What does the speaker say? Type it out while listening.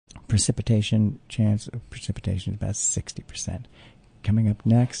precipitation chance of precipitation is about 60%. Coming up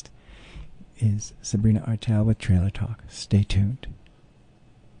next is Sabrina Artel with Trailer Talk. Stay tuned.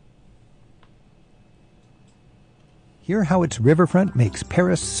 Hear how its riverfront makes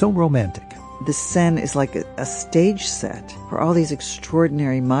Paris so romantic. The Seine is like a stage set for all these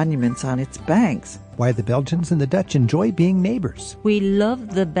extraordinary monuments on its banks. Why the Belgians and the Dutch enjoy being neighbors. We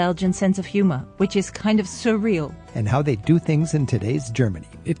love the Belgian sense of humor, which is kind of surreal. And how they do things in today's Germany.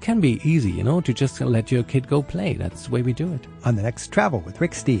 It can be easy, to just let your kid go play. That's the way we do it. On the next Travel with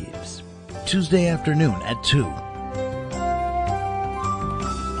Rick Steves. Tuesday afternoon at 2.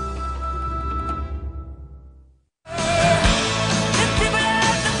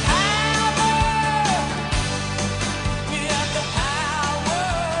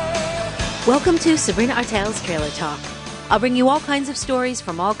 Welcome to Sabrina Artel's Trailer Talk. I'll bring you all kinds of stories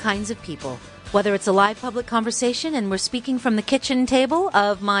from all kinds of people. Whether it's a live public conversation and we're speaking from the kitchen table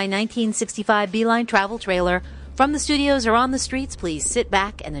of my 1965 Beeline travel trailer, from the studios or on the streets, please sit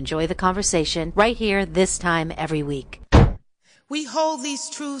back and enjoy the conversation right here this time every week. We hold these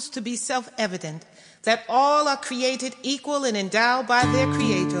truths to be self-evident, that all are created equal and endowed by their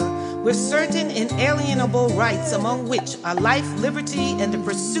Creator with certain inalienable rights, among which are life, liberty, and the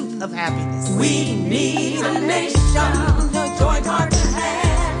pursuit of happiness. We need a nation, joined heart to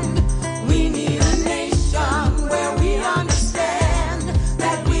hand. We need a nation where we understand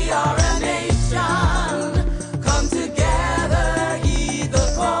that we are a nation. Come together, heed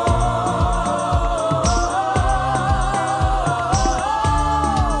the call.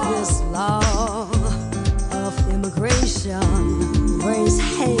 This law of immigration brings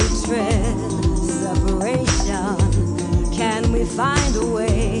hatred, separation. Can we find a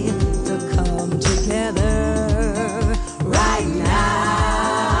way to come together right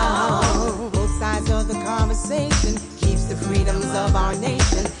now? Both sides of the conversation keeps the freedoms of our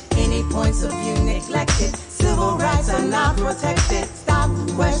nation. Any points of view neglected, civil rights are not protected. Stop,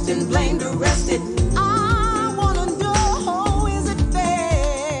 question, blamed, arrested. I wanna know, is it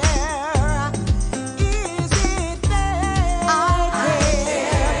fair? Is it fair? I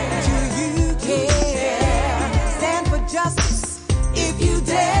care. Do you care? Stand for justice if you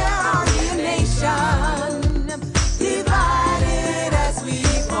dare. Are we a nation divided as we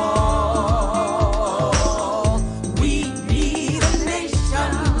fall? We need a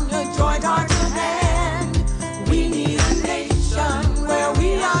nation, joined heart to hand. We need a nation where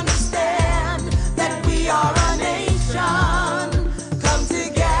we understand that we are a nation. Come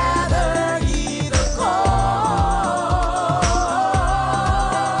together, heed the call.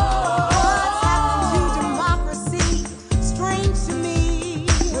 What's happened to democracy? Strange to me.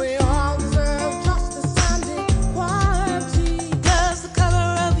 We all deserve justice and equality. Does the color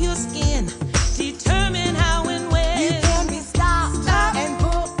of your skin determine how and when You can be stopped and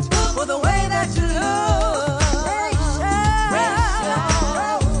booked for the way that you look.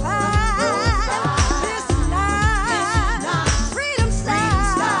 Freedom's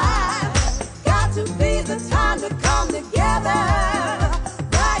life. Got to be the time to come together.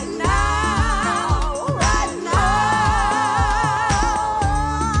 Right now, right now.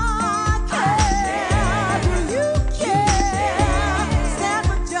 Do you care? Stand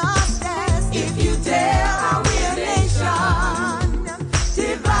for justice if you dare. Are we a nation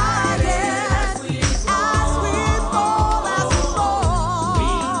divided as we fall? We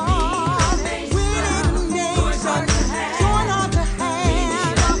need a nation, join on to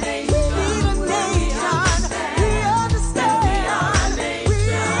hand. We need a nation, we understand. We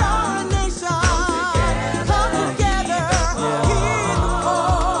are a nation. Come together, heed the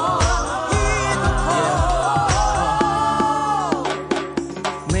call, heed the call.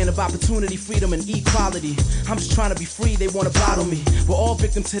 Land of opportunity, freedom, and equality. I'm just trying to be free, they want to bottle me. We're all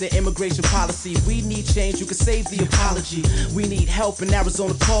victims to the immigration policy. We need change, you can save the apology. We need help in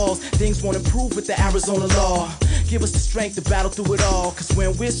Arizona cause. Things won't improve with the Arizona law. Give us the strength to battle through it all. Cause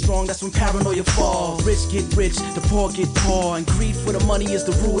when we're strong, that's when paranoia falls. Rich get rich, the poor get poor. And greed for the money is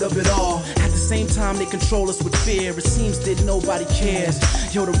the root of it all. At the same time, they control us with fear. It seems that nobody cares.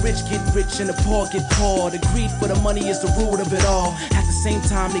 Yo, the rich get rich and the poor get poor. The greed for the money is the root of it all. At the same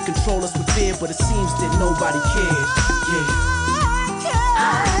time, they control us with fear. But it seems that nobody cares. Yeah.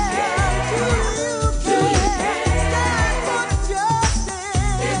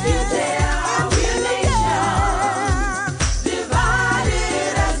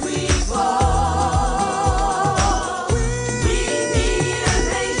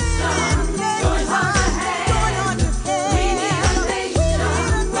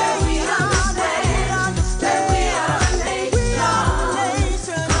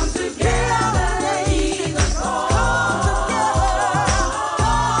 Come together, heed the call.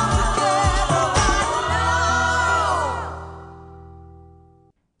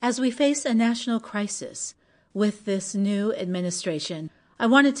 As we face a national crisis with this new administration, I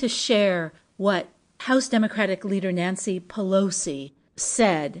wanted to share what House Democratic leader Nancy Pelosi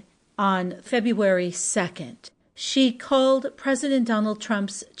said on February 2nd. She called President Donald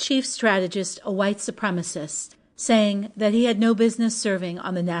Trump's chief strategist a white supremacist, saying that he had no business serving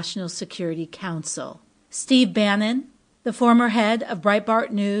on the National Security Council. Steve Bannon, the former head of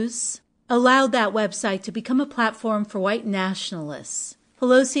Breitbart News, allowed that website to become a platform for white nationalists.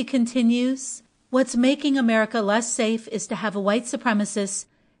 Pelosi continues, "What's making America less safe is to have a white supremacist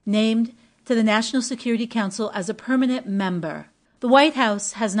named to the National Security Council as a permanent member." The White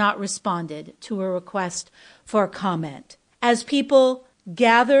House has not responded to a request for comment. As people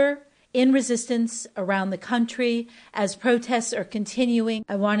gather in resistance around the country, as protests are continuing,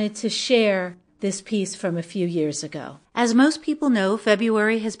 I wanted to share this piece from a few years ago. As most people know,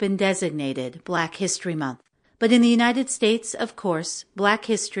 February has been designated Black History Month. But in the United States, of course, Black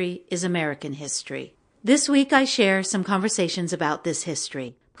history is American history. This week I share some conversations about this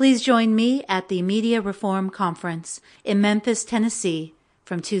history. Please join me at the Media Reform Conference in Memphis, Tennessee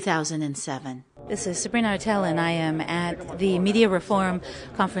from 2007. This is Sabrina Artel, and I am at the Media Reform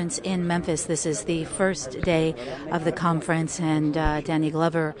Conference in Memphis. This is the first day of the conference, and Danny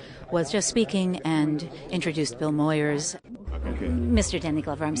Glover was just speaking and introduced Bill Moyers. Okay. Mr. Danny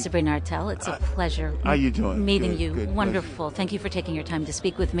Glover, I'm Sabrina Artel. It's a pleasure how you doing? Meeting Good, you. good, Wonderful. pleasure. Thank you for taking your time to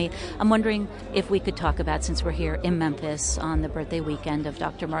speak with me. I'm wondering if we could talk about, since we're here in Memphis on the birthday weekend of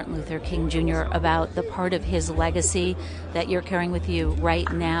Dr. Martin Luther King Jr., about the part of his legacy that you're carrying with you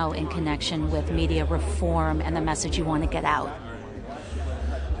right now in connection with media reform and the message you want to get out.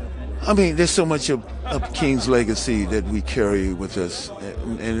 I mean, there's so much of King's legacy that we carry with us,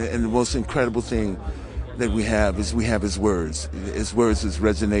 and the most incredible thing that we have is his words. His words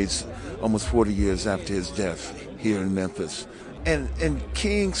resonates almost 40 years after his death here in Memphis. And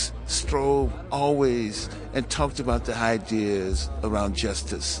King strove always and talked about the ideas around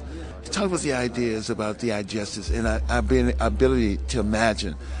justice. He talked about the ideas about the injustice and our ability to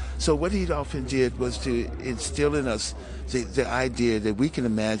imagine. So what he often did was to instill in us the idea that we can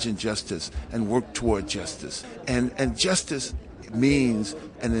imagine justice and work toward justice. And justice means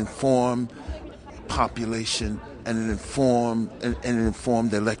an informed population and an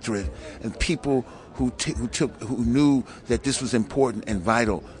informed electorate, and people who knew that this was important and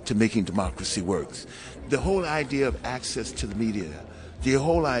vital to making democracy work. The whole idea of access to the media, the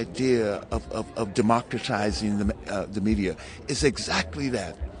whole idea of democratizing the media is exactly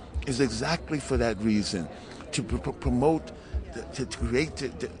that. Is exactly for that reason, to promote, to create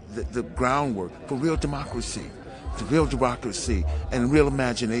the groundwork for real democracy. The real democracy and real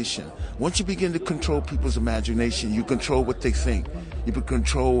imagination. Once you begin to control people's imagination, you control what they think. You can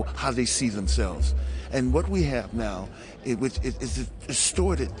control how they see themselves. And what we have now is a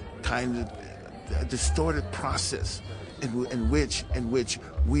distorted process in which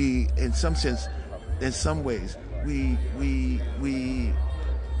we, in some sense, in some ways,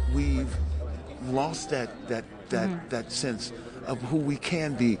 we've lost that sense of who we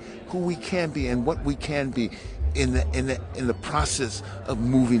can be, and what we can be in the process of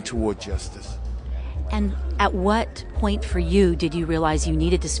moving toward justice. And at what point for you did you realize you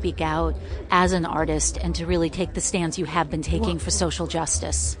needed to speak out as an artist and to really take the stance you have been taking for social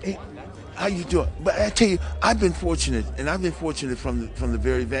justice? How you doing? But I tell you, I've been fortunate, and I've been fortunate from the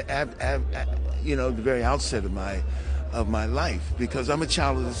very the very outset of my life, because I'm a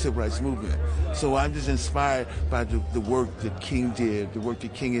child of the civil rights movement. So I'm just inspired by the work that King did, the work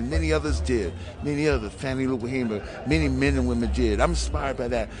that King and many others did, many others, Fannie Lou Hamer, many men and women did. I'm inspired by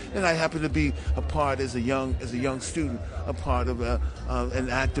that. And I happen to be a part as a young student, a part of an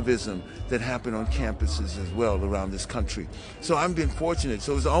activism that happened on campuses as well around this country. So I've been fortunate.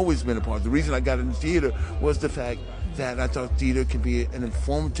 So it's always been a part. The reason I got into theater was the fact that I thought theater can be an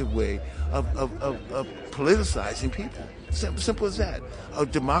informative way of politicizing people. Simple as that.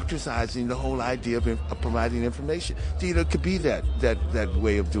 Of democratizing the whole idea of providing information. Theater could be that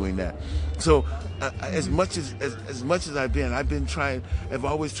way of doing that. So as much as I've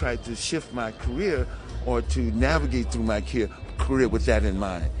always tried to shift my career or to navigate through my career with that in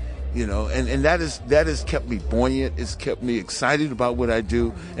mind. And that has kept me buoyant. It's kept me excited about what I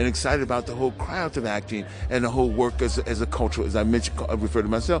do and excited about the whole craft of acting and the whole work as a cultural, as I mentioned, I refer to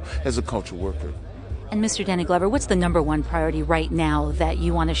myself as a cultural worker. And Mr. Danny Glover, what's the number one priority right now that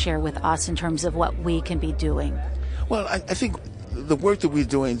you want to share with us in terms of what we can be doing? Well, I think the work that we're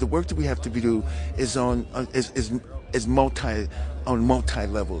doing, the work that we have to do is on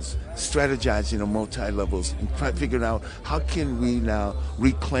multi-levels, strategizing on multi-levels, and figuring out how can we now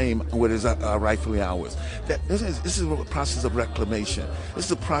reclaim what is rightfully ours. This is a process of reclamation. This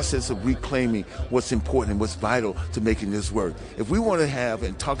is a process of reclaiming what's important and what's vital to making this work. If we want to have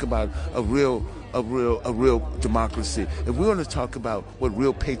and talk about a real democracy, if we want to talk about what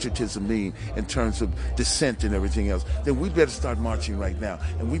real patriotism means in terms of dissent and everything else, then we better start marching right now,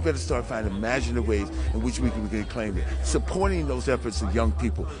 and we better start finding imaginative ways in which we can reclaim it. Supporting those efforts of young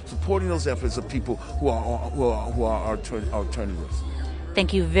people, supporting those efforts of people who are alternatives.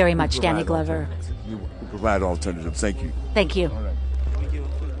 Thank you very much, Danny Glover. We provide alternatives. Thank you. Thank you. All right.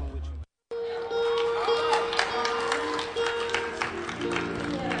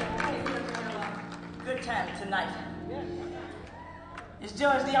 Good time tonight. Is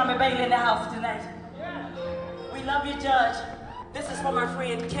Judge De'Army Bailey in the house tonight? We love you, Judge. This is for my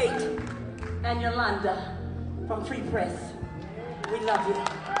friend Kate and Yolanda from Free Press. We love you.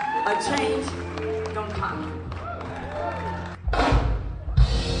 A change don't come.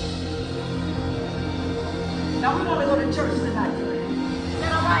 Now we want to go to church tonight. Is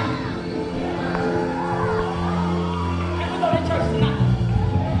that all right? Can we go to church tonight?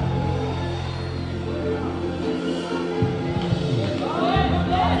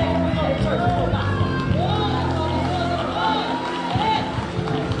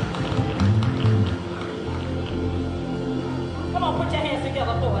 Come on, put your hands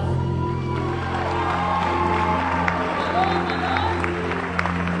together for us.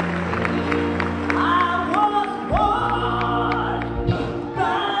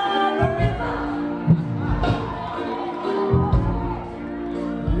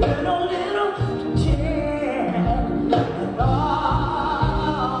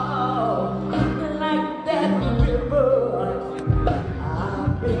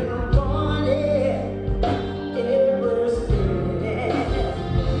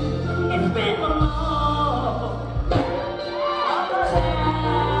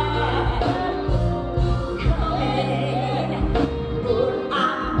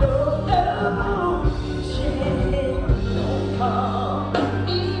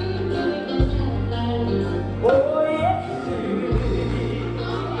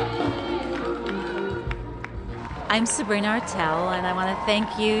 I'm Sabrina Artel, and I want to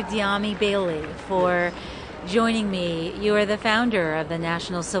thank you, De'Army Bailey, for joining me. You are the founder of the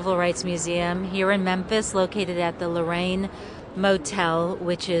National Civil Rights Museum here in Memphis, located at the Lorraine Motel,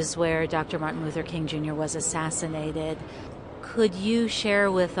 which is where Dr. Martin Luther King Jr. was assassinated. Could you share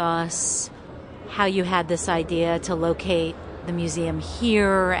with us how you had this idea to locate the museum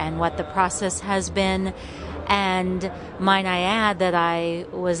here and what the process has been? And might I add that I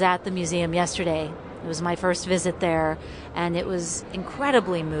was at the museum yesterday. It was my first visit there, and it was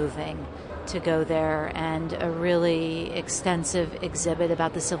incredibly moving to go there, and a really extensive exhibit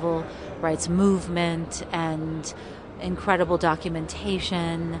about the civil rights movement and incredible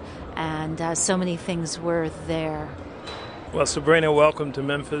documentation, and so many things were there. Well, Sabrina, welcome to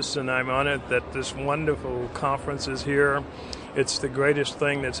Memphis, and I'm honored that this wonderful conference is here. It's the greatest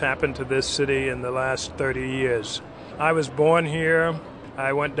thing that's happened to this city in the last 30 years. I was born here.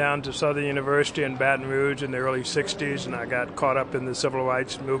 I went down to Southern University in Baton Rouge in the early 60s, and I got caught up in the civil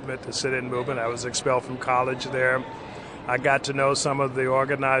rights movement, the sit-in movement. I was expelled from college there. I got to know some of the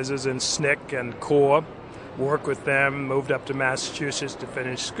organizers in SNCC and CORE, worked with them, moved up to Massachusetts to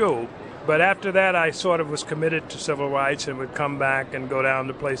finish school. But after that, I sort of was committed to civil rights and would come back and go down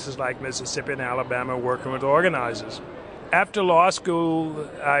to places like Mississippi and Alabama working with organizers. After law school,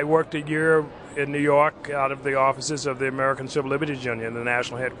 I worked a year in New York out of the offices of the American Civil Liberties Union, the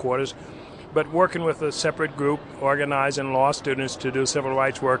national headquarters, but working with a separate group organizing law students to do civil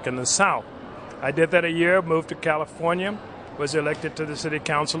rights work in the South. I did that a year, moved to California, was elected to the city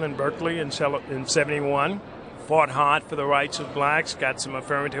council in Berkeley in 71, fought hard for the rights of blacks, got some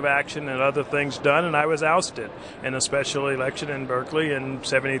affirmative action and other things done, and I was ousted in a special election in Berkeley in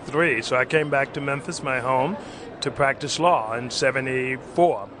 73. So I came back to Memphis, my home, to practice law in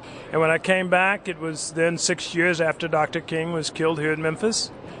 74. And when I came back, it was then 6 years after Dr. King was killed here in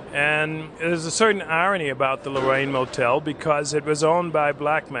Memphis. And there's a certain irony about the Lorraine Motel because it was owned by a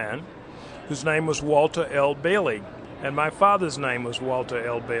black man whose name was Walter L. Bailey. And my father's name was Walter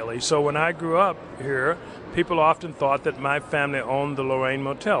L. Bailey. So when I grew up here, people often thought that my family owned the Lorraine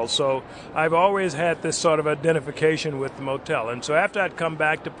Motel. So I've always had this sort of identification with the motel. And so after I'd come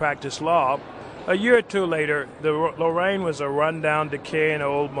back to practice law, a year or two later, the Lorraine was a run-down, decaying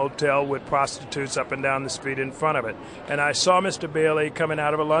old motel with prostitutes up and down the street in front of it. And I saw Mr. Bailey coming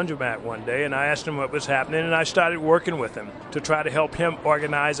out of a laundromat one day, and I asked him what was happening, and I started working with him to try to help him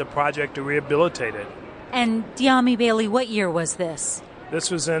organize a project to rehabilitate it. And Diami Bailey, what year was this?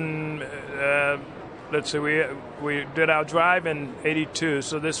 This was in, let's see, we did our drive in 82,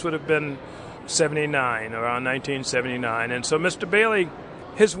 so this would have been 79, around 1979. And so Mr. Bailey,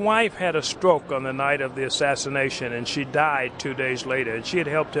 his wife had a stroke on the night of the assassination, and she died 2 days later, and she had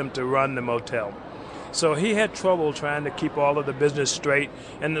helped him to run the motel. So he had trouble trying to keep all of the business straight,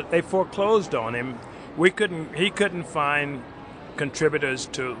 and they foreclosed on him. He couldn't find contributors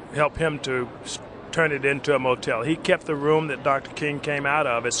to help him to turn it into a motel. He kept the room that Dr. King came out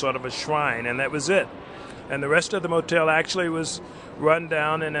of as sort of a shrine, and that was it. And the rest of the motel actually was run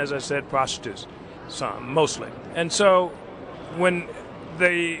down and, as I said, prostitutes, some, mostly. And so when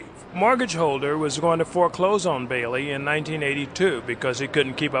the mortgage holder was going to foreclose on Bailey in 1982 because he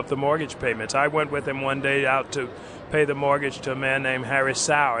couldn't keep up the mortgage payments, I went with him one day out to pay the mortgage to a man named Harry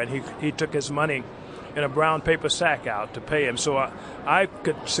Sauer, and he took his money in a brown paper sack out to pay him. So I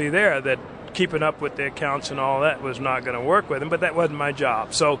could see there that keeping up with the accounts and all that was not going to work with him, but that wasn't my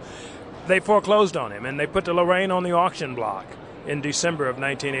job. So they foreclosed on him, and they put the Lorraine on the auction block in December of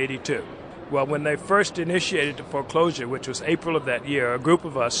 1982. Well, when they first initiated the foreclosure, which was April of that year, a group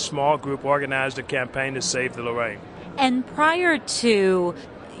of us, small group, organized a campaign to save the Lorraine. And prior to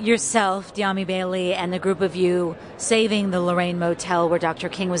yourself, Diami Bailey, and the group of you saving the Lorraine Motel where Dr.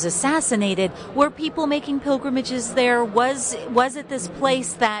 King was assassinated, were people making pilgrimages there? Was it this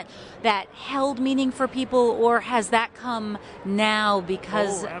place that held meaning for people, or has that come now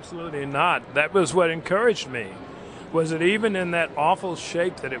because... Oh, absolutely not. That was what encouraged me. Was it even in that awful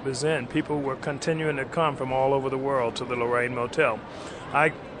shape that it was in? People were continuing to come from all over the world to the Lorraine Motel.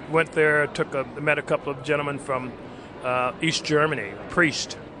 I went there, met a couple of gentlemen from East Germany, a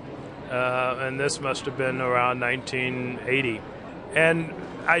priest, and this must have been around 1980. And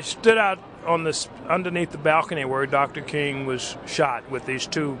I stood out on this underneath the balcony where Dr. King was shot with these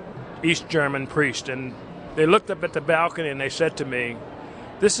two East German priests, and they looked up at the balcony and they said to me,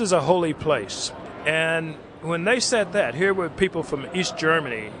 "This is a holy place." And when they said that, here were people from East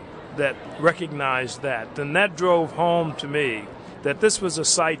Germany that recognized that, and that drove home to me that this was a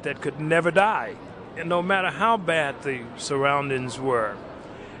site that could never die, and no matter how bad the surroundings were.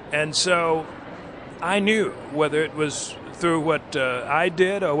 And so I knew, whether it was through what I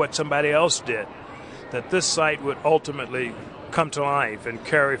did or what somebody else did, that this site would ultimately come to life and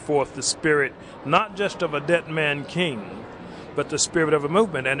carry forth the spirit, not just of a dead man king, but the spirit of a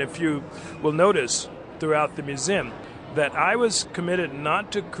movement. And if you will notice throughout the museum that I was committed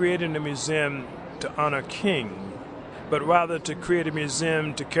not to creating a museum to honor King, but rather to create a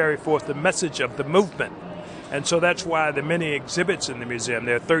museum to carry forth the message of the movement. And so that's why the many exhibits in the museum.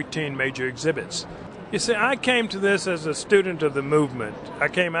 There are 13 major exhibits. You see, I came to this as a student of the movement. I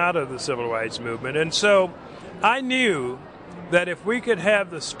came out of the civil rights movement, and so I knew that if we could have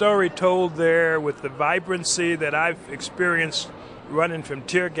the story told there with the vibrancy that I've experienced running from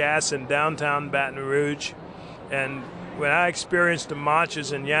tear gas in downtown Baton Rouge, and when I experienced the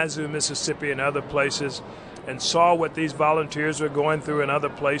marches in Yazoo, Mississippi and other places, and saw what these volunteers were going through in other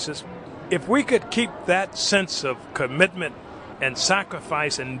places, if we could keep that sense of commitment and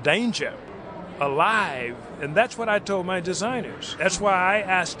sacrifice and danger alive, and that's what I told my designers. That's why I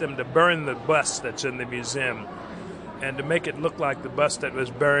asked them to burn the bust that's in the museum and to make it look like the bust that was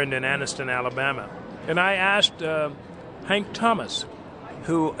burned in Anniston, Alabama. And I asked Hank Thomas,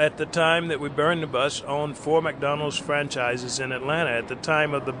 who at the time that we burned the bus owned 4 McDonald's franchises in Atlanta. At the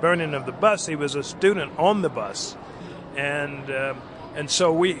time of the burning of the bus, he was a student on the bus. And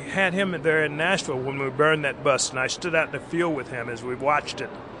so we had him there in Nashville when we burned that bus, and I stood out in the field with him as we watched it.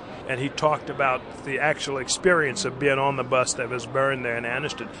 And he talked about the actual experience of being on the bus that was burned there in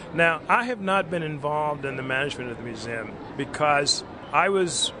Anniston. Now, I have not been involved in the management of the museum because I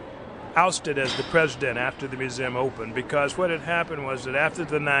was ousted as the president after the museum opened, because what had happened was that after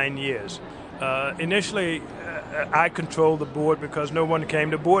the 9 years, initially I controlled the board because no one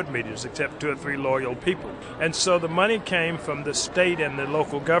came to board meetings except 2 or 3 loyal people. And so the money came from the state and the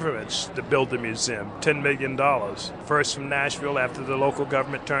local governments to build the museum, $10 million. First from Nashville after the local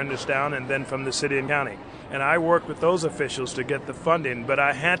government turned us down, and then from the city and county. And I worked with those officials to get the funding, but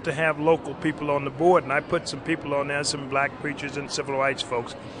I had to have local people on the board, and I put some people on there, some black preachers and civil rights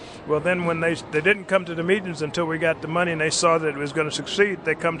folks. Well, then when they didn't come to the meetings until we got the money and they saw that it was going to succeed,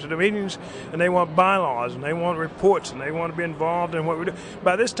 they come to the meetings and they want bylaws and they want reports and they want to be involved in what we do.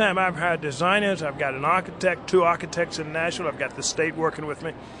 By this time, I've hired designers, I've got an architect, 2 architects in Nashville, I've got the state working with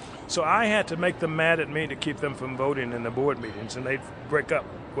me. So I had to make them mad at me to keep them from voting in the board meetings, and they'd break up.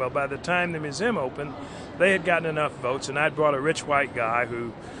 Well, by the time the museum opened, they had gotten enough votes, and I'd brought a rich white guy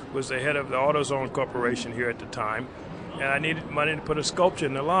who was the head of the AutoZone Corporation here at the time. and I needed money to put a sculpture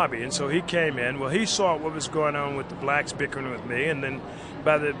in the lobby. And so he came in. Well, he saw what was going on with the blacks bickering with me, and then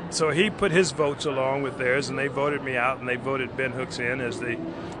so he put his votes along with theirs, and they voted me out, and they voted Ben Hooks in as the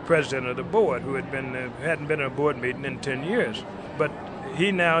president of the board, who hadn't been in a board meeting in 10 years. But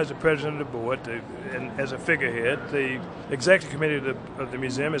he now is the president of the board, and as a figurehead. The executive committee of the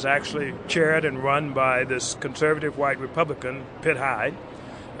museum is actually chaired and run by this conservative white Republican, Pitt Hyde.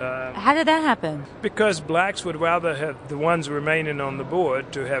 How did that happen? Because blacks would rather have the ones remaining on the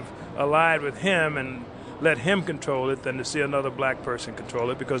board to have allied with him and let him control it than to see another black person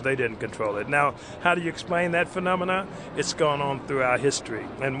control it, because they didn't control it. Now, how do you explain that phenomena? It's gone on throughout history,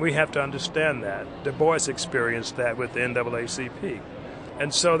 and we have to understand that. Du Bois experienced that with the NAACP.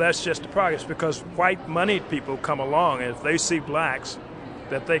 And so that's just the progress, because white moneyed people come along, and if they see blacks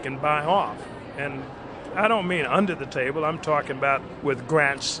that they can buy off, and I don't mean under the table, I'm talking about with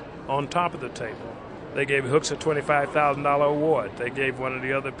grants on top of the table. They gave Hooks a $25,000 award. They gave one of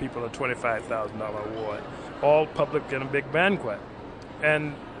the other people a $25,000 award, all public in a big banquet.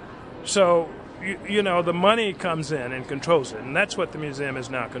 And so, the money comes in and controls it, and that's what the museum is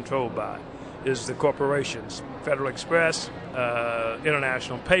now controlled by, is the corporations. Federal Express,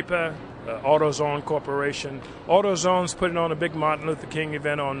 International Paper, AutoZone Corporation. AutoZone's putting on a big Martin Luther King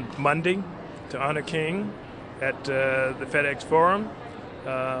event on Monday to honor King at the FedEx Forum.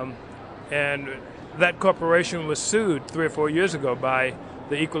 And that corporation was sued 3 or 4 years ago by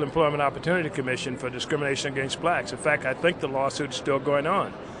the Equal Employment Opportunity Commission for discrimination against blacks. In fact, I think the lawsuit's still going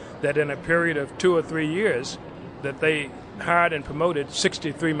on, that in a period of 2 or 3 years that they hired and promoted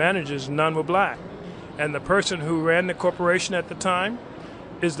 63 managers, none were black. And the person who ran the corporation at the time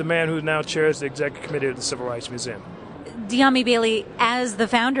is the man who now chairs the executive committee of the Civil Rights Museum. Dyami Bailey, as the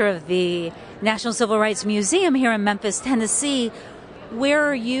founder of the National Civil Rights Museum here in Memphis, Tennessee, where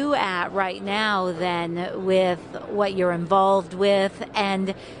are you at right now then with what you're involved with?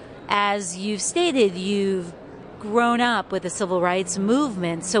 And as you've stated, you've grown up with the civil rights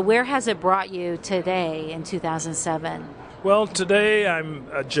movement. So where has it brought you today in 2007? Well, today I'm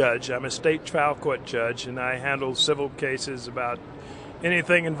a judge. I'm a state trial court judge, and I handle civil cases about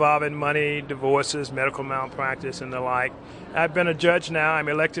anything involving money, divorces, medical malpractice, and the like. I've been a judge now. I'm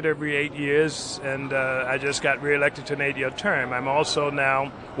elected every 8 years, and I just got reelected to an 8-year term. I'm also now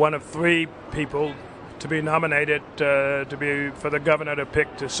one of 3 people to be nominated for the governor to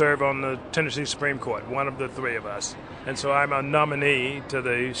pick to serve on the Tennessee Supreme Court, one of the 3 of us. And so I'm a nominee to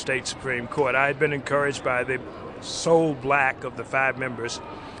the state Supreme Court. I had been encouraged by the sole black of the 5 members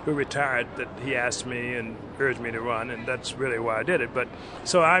who retired that he asked me and urged me to run, and that's really why I did it. But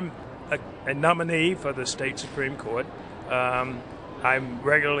so I'm a nominee for the state Supreme Court. I'm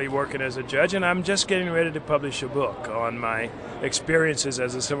regularly working as a judge, and I'm just getting ready to publish a book on my experiences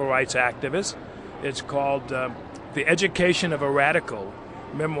as a civil rights activist. It's called The Education of a Radical,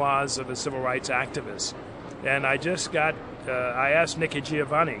 Memoirs of a Civil Rights Activist. And I just I asked Nikki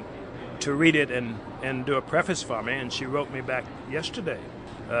Giovanni to read it and do a preface for me, and she wrote me back yesterday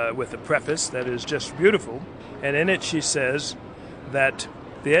with a preface that is just beautiful. And in it she says that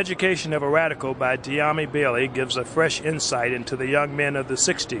The Education of a Radical by Dyami Bailey gives a fresh insight into the young men of the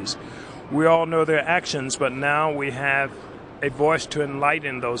 60s. We all know their actions, but now we have a voice to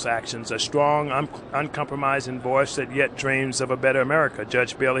enlighten those actions, a strong, uncompromising voice that yet dreams of a better America.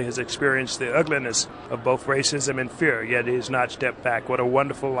 Judge Bailey has experienced the ugliness of both racism and fear, yet he has not stepped back. What a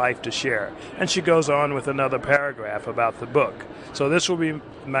wonderful life to share. And she goes on with another paragraph about the book. So this will be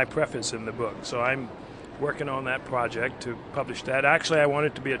my preface in the book. So I'm working on that project to publish that. Actually, I want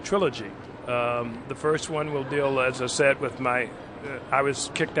it to be a trilogy. The first one will deal, as I said, with I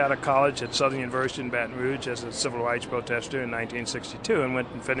was kicked out of college at Southern University in Baton Rouge as a civil rights protester in 1962 and went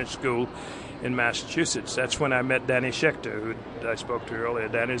and finished school in Massachusetts. That's when I met Danny Schechter, who I spoke to earlier.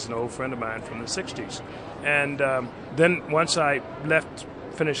 Danny's an old friend of mine from the 60s. And then once I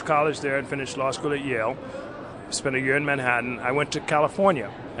finished college there and finished law school at Yale, spent a year in Manhattan, I went to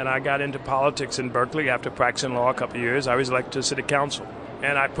California, and I got into politics in Berkeley. After practicing law a couple of years, I was elected to city council.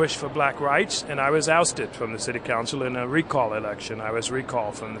 And I pushed for black rights, and I was ousted from the city council in a recall election. I was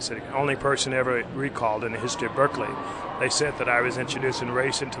recalled from the city, only person ever recalled in the history of Berkeley. They said that I was introducing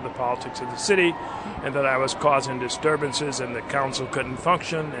race into the politics of the city, and that I was causing disturbances, and the council couldn't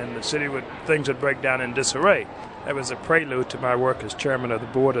function, and things would break down in disarray. That was a prelude to my work as chairman of the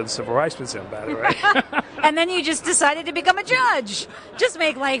board of the Civil Rights Museum, by the way. And then you just decided to become a judge. Just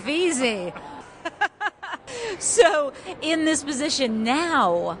make life easy. So, in this position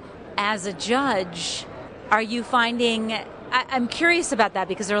now, as a judge, are you finding... I'm curious about that,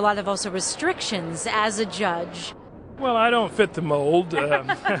 because there are a lot of also restrictions as a judge. Well, I don't fit the mold.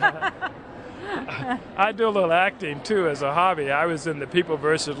 I do a little acting, too, as a hobby. I was in The People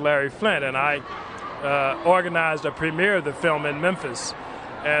versus Larry Flint, and I organized a premiere of the film in Memphis.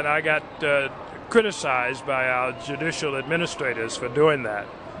 And I got criticized by our judicial administrators for doing that.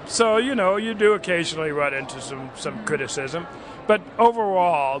 So, you do occasionally run into some criticism. But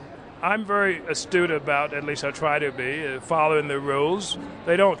overall, I'm very astute about, at least I try to be, following the rules.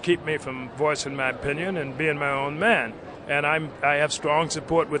 They don't keep me from voicing my opinion and being my own man. And I have strong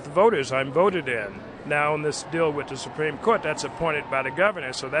support with the voters I'm voted in. Now, in this deal with the Supreme Court, that's appointed by the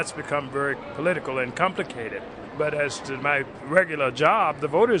governor, so that's become very political and complicated. But as to my regular job, the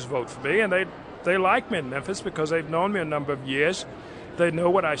voters vote for me, and they like me in Memphis because they've known me a number of years. They know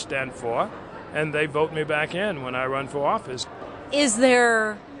what I stand for, and they vote me back in when I run for office. Is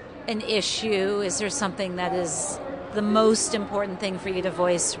there an issue? Is there something that is the most important thing for you to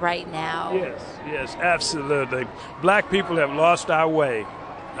voice right now? Yes, absolutely. Black people have lost our way.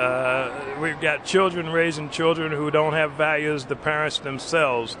 We've got children raising children who don't have values, the parents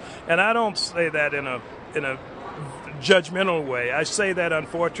themselves. And I don't say that in a judgmental way. I say that,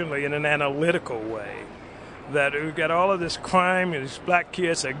 unfortunately, in an analytical way. That we've got all of this crime, and these black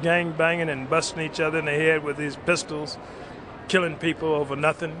kids are gang banging and busting each other in the head with these pistols, killing people over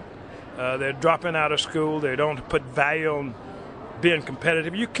nothing. They're dropping out of school. They don't put value on being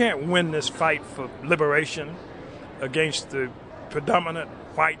competitive. You can't win this fight for liberation against the predominant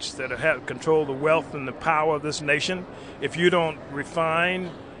whites that have control the wealth and the power of this nation if you don't refine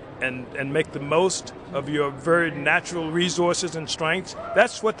and make the most of your very natural resources and strengths.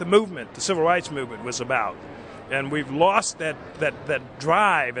 That's what the civil rights movement was about. And we've lost that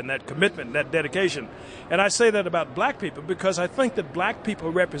drive and that commitment, that dedication. And I say that about black people because I think that black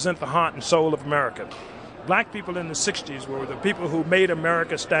people represent the heart and soul of America. Black people in the 60s were the people who made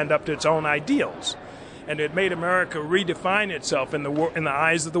America stand up to its own ideals. And it made America redefine itself in the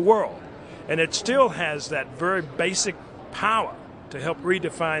eyes of the world. And it still has that very basic power to help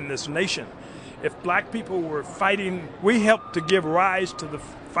redefine this nation. If black people were fighting, we helped to give rise to the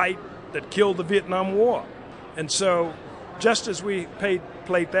fight that killed the Vietnam War. And so, just as we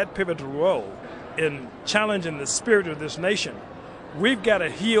played that pivotal role in challenging the spirit of this nation, we've got to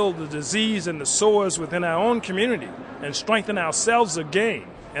heal the disease and the sores within our own community and strengthen ourselves again.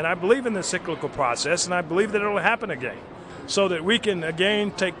 And I believe in the cyclical process, and I believe that it will happen again, so that we can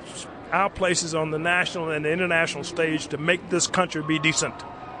again take our places on the national and the international stage to make this country be decent.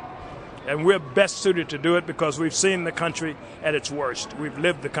 And we're best suited to do it because we've seen the country at its worst. We've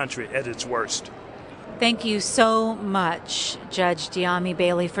lived the country at its worst. Thank you so much, Judge Dyami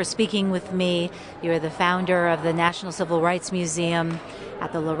Bailey, for speaking with me. You're the founder of the National Civil Rights Museum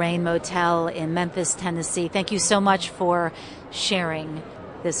at the Lorraine Motel in Memphis, Tennessee. Thank you so much for sharing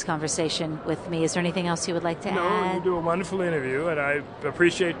this conversation with me. Is there anything else you would like to add? No, you do a wonderful interview, and I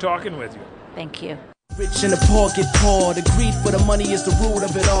appreciate talking with you. Thank you. Rich and the poor get poor. The greed for the money is the root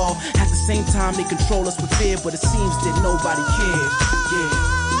of it all. At the same time, they control us with fear, but it seems that nobody cares. Yeah.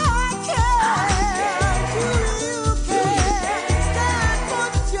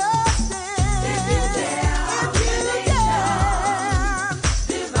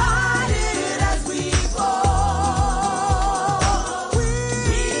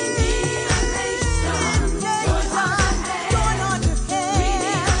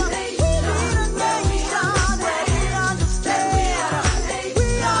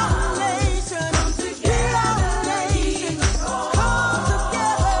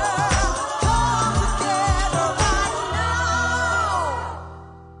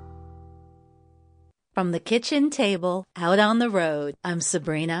 From the kitchen table out on the road, I'm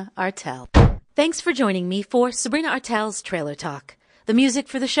Sabrina Artel. Thanks for joining me for Sabrina Artel's Trailer Talk. The music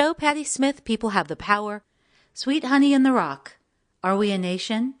for the show, Patti Smith, People Have the Power, Sweet Honey in the Rock, Are We a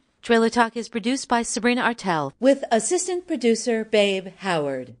Nation? Trailer Talk is produced by Sabrina Artel with assistant producer Babe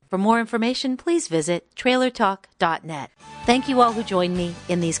Howard. For more information, please visit trailertalk.net. Thank you all who joined me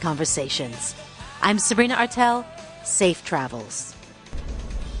in these conversations. I'm Sabrina Artel. Safe travels.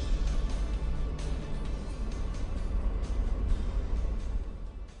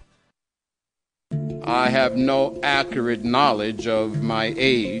 I have no accurate knowledge of my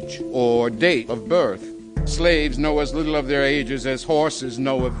age or date of birth. Slaves know as little of their ages as horses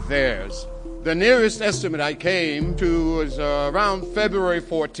know of theirs. The nearest estimate I came to was around February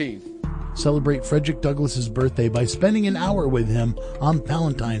 14th. Celebrate Frederick Douglass's birthday by spending an hour with him on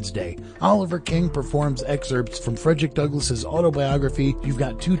Valentine's Day. Oliver King performs excerpts from Frederick Douglass's autobiography. You've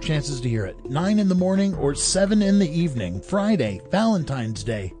got 2 chances to hear it, 9 in the morning or 7 in the evening. Friday, Valentine's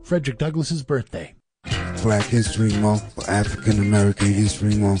Day, Frederick Douglass's birthday. Black History Month, or African American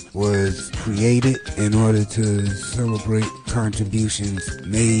History Month, was created in order to celebrate contributions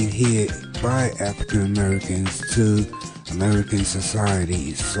made here by African Americans to American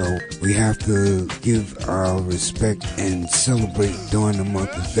society. So we have to give our respect and celebrate during the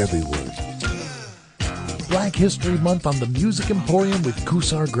month of February. Black History Month on the Music Emporium with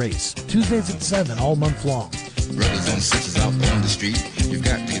Kusar Grace. Tuesdays at 7 all month long. Brothers and sisters out on the street, you've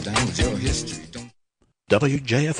got to get down with your history. WJFF